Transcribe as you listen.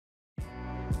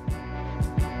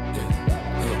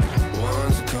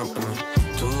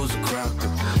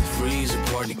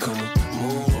party, come on,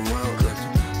 move around like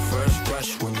the fresh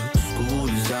fresh when the school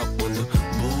is out, when the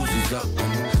booze is up,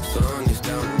 when the sun is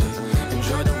down.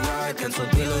 Enjoy the ride, cancel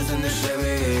dealers in the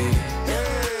Chevy.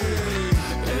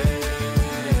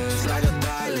 Slide a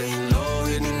dollar, low,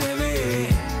 hitting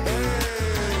heavy.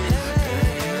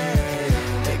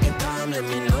 Take your time, let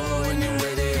me know when you're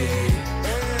ready.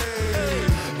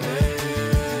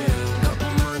 Couple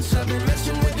months I've been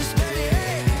messing with this steady.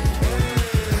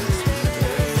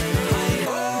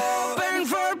 Open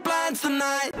for plans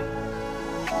tonight.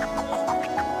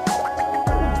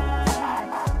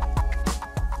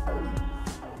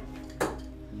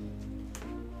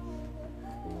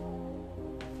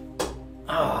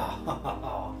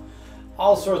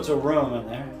 All sorts of room in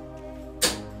there.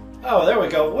 Oh, there we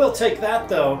go. We'll take that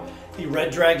though. The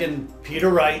Red Dragon Peter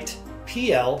Wright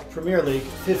PL Premier League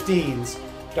 15's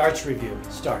darts review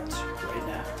starts right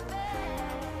now.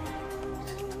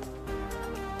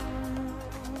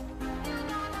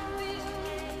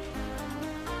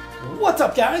 What's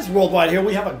up, guys? Worldwide here.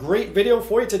 We have a great video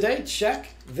for you today.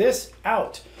 Check this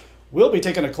out. We'll be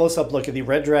taking a close-up look at the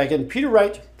Red Dragon Peter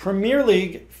Wright Premier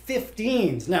League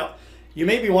 15s. Now, you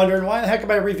may be wondering, why the heck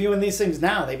am I reviewing these things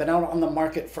now? They've been out on the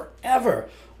market forever.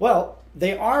 Well,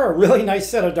 they are a really nice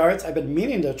set of darts. I've been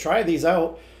meaning to try these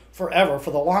out forever,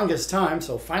 for the longest time,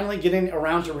 so finally getting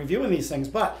around to reviewing these things.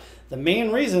 But the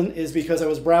main reason is because I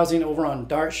was browsing over on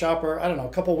Dartshopper, I don't know,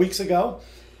 a couple weeks ago.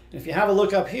 And if you have a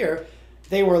look up here,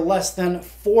 they were less than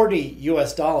 $40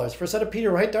 US for a set of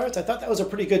Peter Wright darts. I thought that was a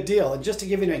pretty good deal. And just to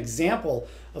give you an example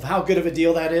of how good of a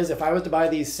deal that is, if I was to buy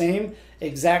these same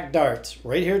exact darts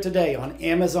right here today on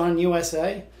Amazon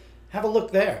USA, have a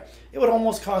look there. It would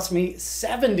almost cost me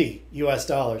 $70 US.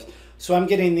 So I'm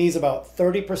getting these about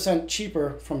 30%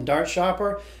 cheaper from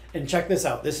Dartshopper. And check this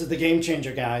out. This is the game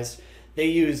changer, guys. They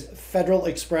use Federal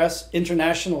Express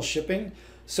international shipping.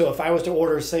 So if I was to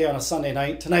order, say, on a Sunday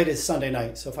night, tonight is Sunday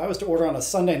night. So if I was to order on a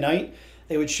Sunday night,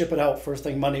 they would ship it out first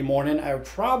thing Monday morning. I would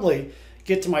probably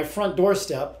get to my front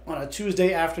doorstep on a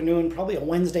Tuesday afternoon, probably a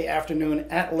Wednesday afternoon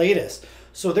at latest.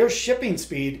 So their shipping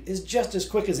speed is just as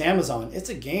quick as Amazon. It's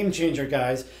a game changer,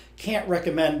 guys. Can't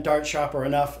recommend Dartshopper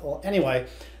enough. Well, anyway,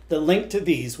 the link to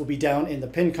these will be down in the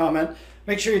pinned comment.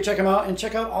 Make sure you check them out and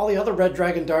check out all the other Red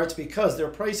Dragon darts because their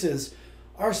prices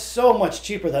are so much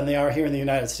cheaper than they are here in the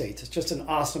United States. It's just an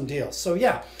awesome deal. So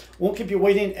yeah, won't keep you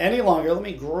waiting any longer. Let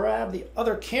me grab the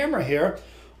other camera here.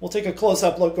 We'll take a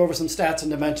close-up look over some stats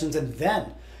and dimensions, and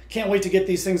then can't wait to get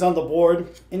these things on the board.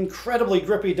 Incredibly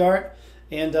grippy dart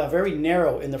and very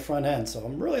narrow in the front end. So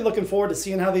I'm really looking forward to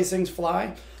seeing how these things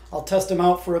fly. I'll test them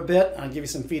out for a bit and I'll give you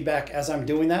some feedback as I'm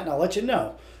doing that, and I'll let you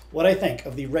know what I think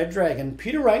of the Red Dragon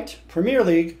Peter Wright Premier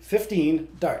League 15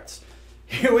 darts.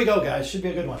 Here we go, guys. Should be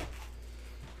a good one.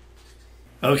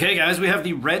 Okay, guys, we have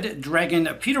the Red Dragon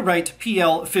Peter Wright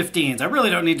PL15s. I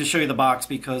really don't need to show you the box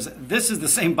because this is the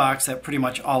same box that pretty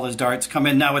much all his darts come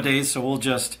in nowadays, so we'll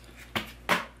just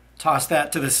toss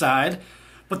that to the side.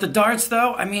 But the darts,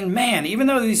 though, I mean, man, even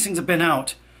though these things have been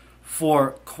out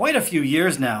for quite a few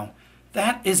years now,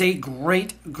 that is a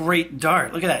great, great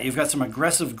dart. Look at that. You've got some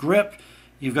aggressive grip.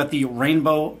 You've got the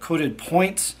rainbow-coated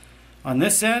points on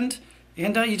this end,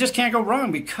 and you just can't go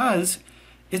wrong because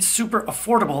it's super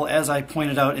affordable, as I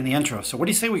pointed out in the intro. So what do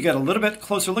you say we get a little bit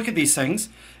closer look at these things,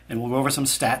 and we'll go over some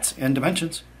stats and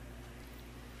dimensions.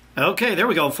 Okay, there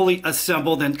we go, fully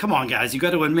assembled. And come on, guys, you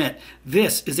got to admit,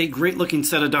 this is a great-looking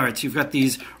set of darts. You've got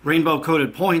these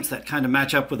rainbow-coated points that kind of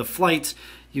match up with the flights.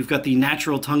 You've got the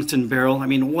natural tungsten barrel. I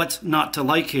mean, what's not to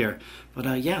like here?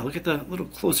 But yeah, look at the little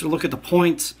closer look at the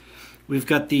points. We've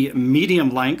got the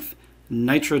medium-length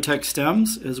Nitrotech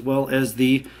stems, as well as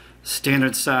the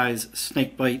standard size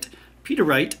snakebite Peter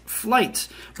Wright flights.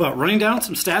 Well, running down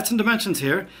some stats and dimensions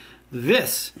here,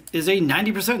 this is a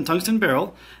 90% tungsten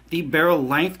barrel. The barrel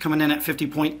length coming in at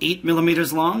 50.8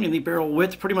 millimeters long, and the barrel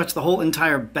width, pretty much the whole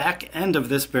entire back end of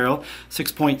this barrel,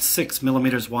 6.6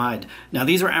 millimeters wide. Now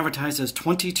these are advertised as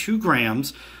 22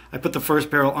 grams. I put the first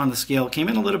barrel on the scale, came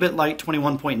in a little bit light,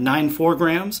 21.94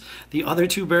 grams. The other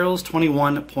two barrels,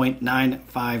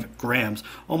 21.95 grams.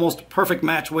 Almost perfect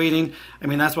match weighting. I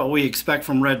mean, that's what we expect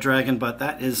from Red Dragon, but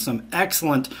that is some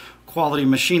excellent quality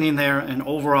machining there, and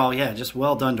overall, yeah, just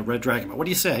well done to Red Dragon. But what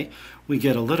do you say we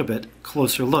get a little bit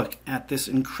closer look at this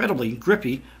incredibly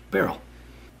grippy barrel?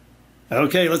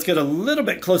 Okay, let's get a little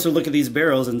bit closer look at these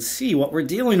barrels and see what we're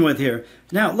dealing with here.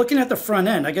 Now, looking at the front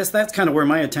end, I guess that's kind of where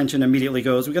my attention immediately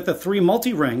goes. We got the 3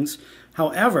 multi-rings.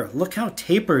 However, look how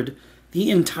tapered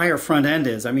the entire front end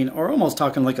is. I mean, we're almost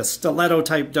talking like a stiletto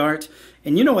type dart.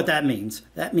 And you know what that means.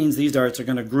 That means these darts are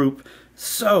going to group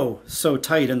so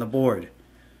tight in the board.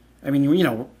 I mean, you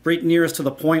know, right nearest to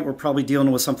the point, we're probably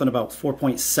dealing with something about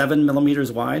 4.7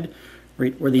 millimeters wide,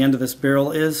 right where the end of this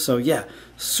barrel is. So yeah,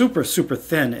 super, super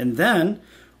thin. And then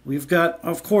we've got,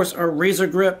 of course, our razor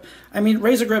grip. I mean,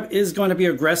 razor grip is going to be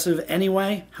aggressive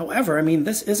anyway. However, I mean,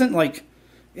 this isn't like,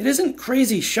 it isn't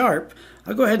crazy sharp.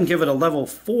 I'll go ahead and give it a level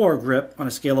 4 grip on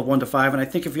a scale of 1 to 5. And I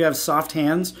think if you have soft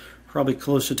hands, probably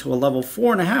closer to a level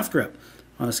 4.5 grip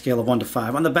on a scale of 1 to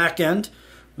 5. On the back end,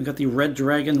 we got the Red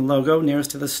Dragon logo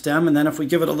nearest to the stem. And then if we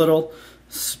give it a little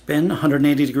spin,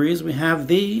 180 degrees, we have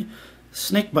the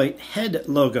Snakebite head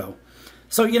logo.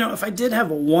 So, you know, if I did have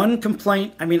one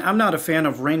complaint, I mean, I'm not a fan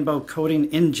of rainbow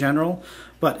coating in general,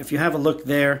 but if you have a look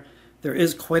there, there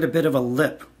is quite a bit of a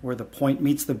lip where the point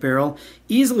meets the barrel.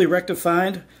 Easily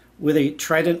rectified with a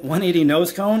Trident 180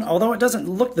 nose cone, although it doesn't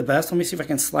look the best. Let me see if I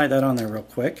can slide that on there real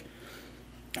quick.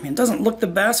 I mean, it doesn't look the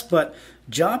best, but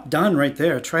job done right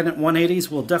there. Trident 180s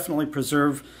will definitely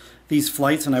preserve these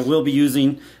flights, and I will be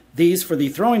using these for the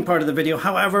throwing part of the video.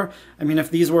 However, I mean, if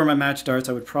these were my match darts,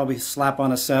 I would probably slap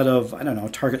on a set of, I don't know,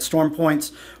 Target Storm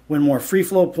points, Winmore Free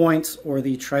Flow points, or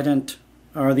the Trident,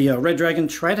 or the Red Dragon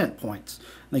Trident points.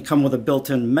 They come with a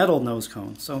built-in metal nose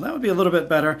cone, so that would be a little bit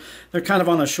better. They're kind of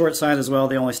on the short side as well.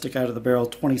 They only stick out of the barrel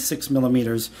 26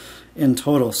 millimeters in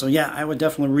total. So yeah, I would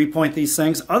definitely repoint these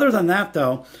things. Other than that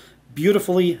though,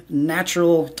 beautifully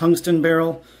natural tungsten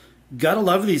barrel. Gotta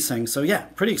love these things. So yeah,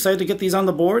 pretty excited to get these on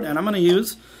the board, and I'm gonna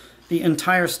use the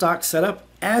entire stock setup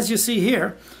as you see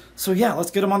here. So yeah, let's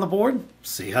get them on the board,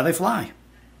 see how they fly.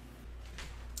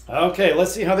 Okay,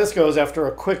 let's see how this goes after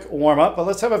a quick warm-up, but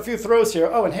let's have a few throws here.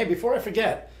 Oh, and hey, before I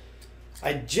forget,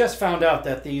 I just found out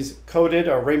that these coated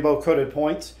or rainbow coated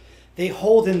points, they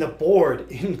hold in the board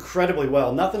incredibly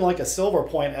well. Nothing like a silver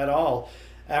point at all.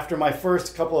 After my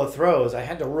first couple of throws, I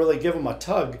had to really give them a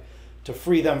tug to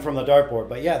free them from the dartboard.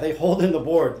 But yeah, they hold in the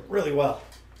board really well.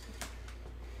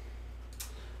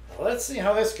 Let's see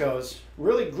how this goes.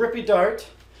 Really grippy dart,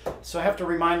 so I have to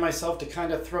remind myself to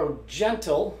kind of throw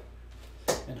gentle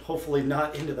and hopefully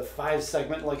not into the 5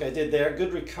 segment like I did there.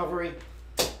 Good recovery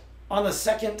on the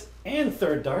second and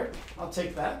third dart. I'll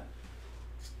take that.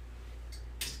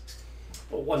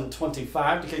 A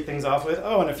 125 to kick things off with.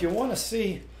 Oh, and if you want to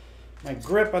see my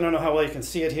grip, I don't know how well you can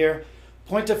see it here.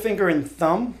 Pointer finger and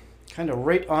thumb, kind of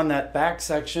right on that back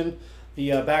section,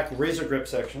 the back razor grip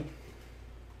section.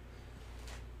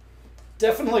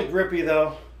 Definitely grippy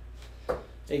though.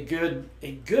 A good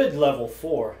level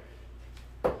 4.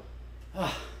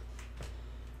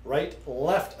 Right,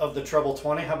 left of the treble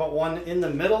 20. How about one in the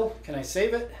middle? Can I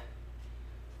save it?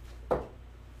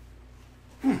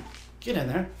 Get in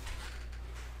there.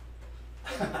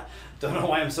 Don't know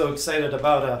why I'm so excited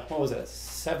about what was it,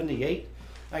 78?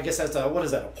 I guess that's what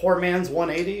is that, a poor man's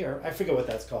 180, or I forget what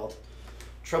that's called.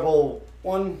 Treble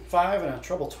 15 and a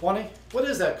treble 20. What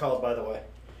is that called, by the way?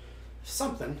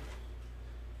 Something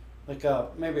like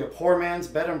maybe a poor man's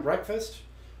bed and breakfast.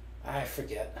 I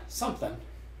forget. Something.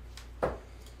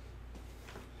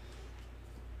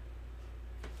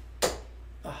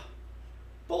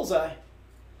 Bullseye.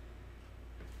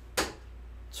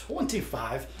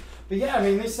 25. But yeah, I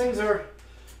mean, these things are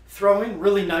throwing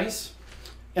really nice.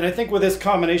 And I think with this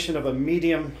combination of a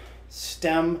medium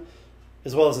stem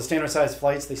as well as the standard size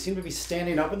flights, they seem to be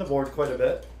standing up in the board quite a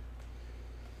bit.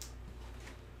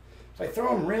 If I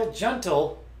throw them real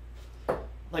gentle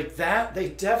like that, they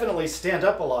definitely stand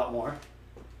up a lot more.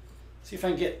 See if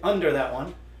I can get under that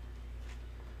one.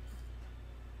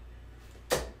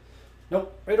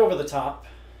 Nope, right over the top.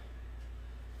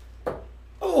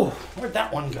 Oh, where'd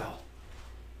that one go?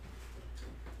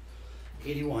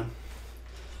 81.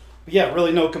 But yeah,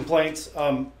 really no complaints.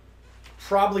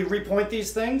 Probably repoint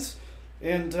these things,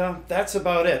 and that's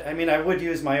about it. I mean, I would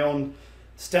use my own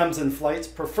stems and flights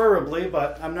preferably,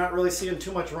 but I'm not really seeing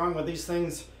too much wrong with these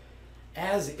things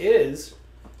as is.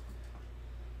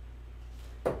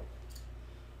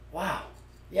 Wow,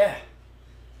 yeah.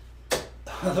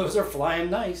 Those are flying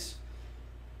nice.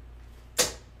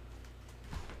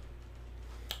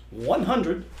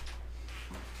 100.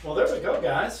 Well, there we go,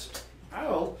 guys.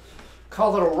 I'll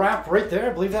call it a wrap right there.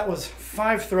 I believe that was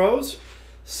 5 throws.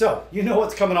 So, you know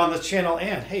what's coming on this channel.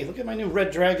 And, hey, look at my new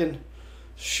Red Dragon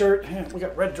shirt. We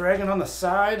got Red Dragon on the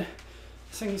side.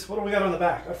 Things, what do we got on the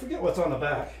back? I forget what's on the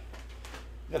back.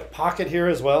 We got a pocket here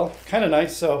as well. Kind of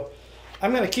nice. So,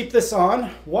 I'm going to keep this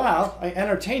on while I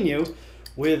entertain you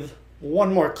with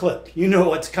one more clip. You know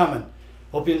what's coming.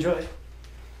 Hope you enjoy.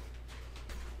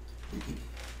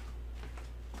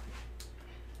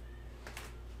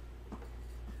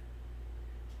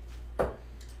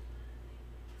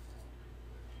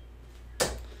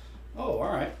 Oh,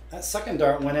 all right. That second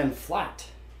dart went in flat.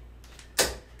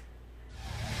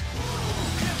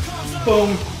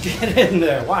 Boom, get in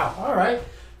there. Wow, all right.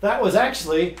 That was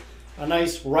actually a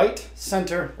nice right,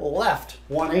 center, left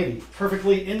 180.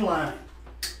 Perfectly in line.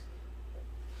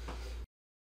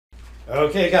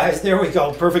 Okay guys, there we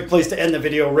go. Perfect place to end the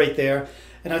video right there.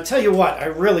 And I'll tell you what, I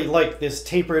really like this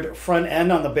tapered front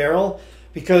end on the barrel,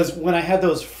 because when I had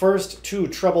those first two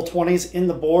treble 20s in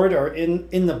the board or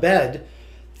in the bed,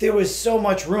 there was so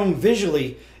much room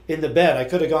visually in the bed. I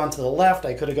could have gone to the left,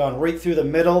 I could have gone right through the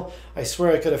middle. I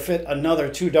swear I could have fit another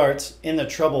 2 darts in the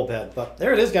treble bed. But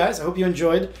there it is, guys. I hope you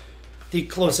enjoyed the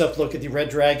close-up look at the Red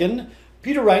Dragon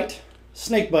Peter Wright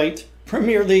Snakebite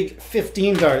Premier League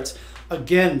 15 darts.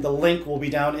 Again, the link will be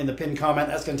down in the pinned comment.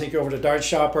 That's going to take you over to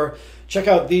Dartshopper. Check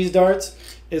out these darts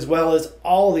as well as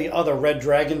all the other Red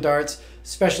Dragon darts,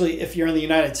 especially if you're in the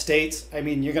United States. I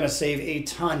mean, you're going to save a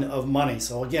ton of money.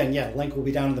 So again, yeah, link will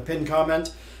be down in the pinned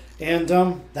comment. And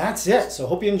that's it. So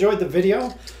hope you enjoyed the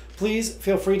video. Please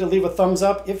feel free to leave a thumbs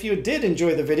up if you did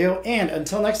enjoy the video. And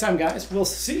until next time, guys, we'll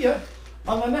see you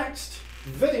on the next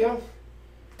video.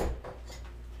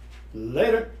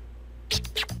 Later.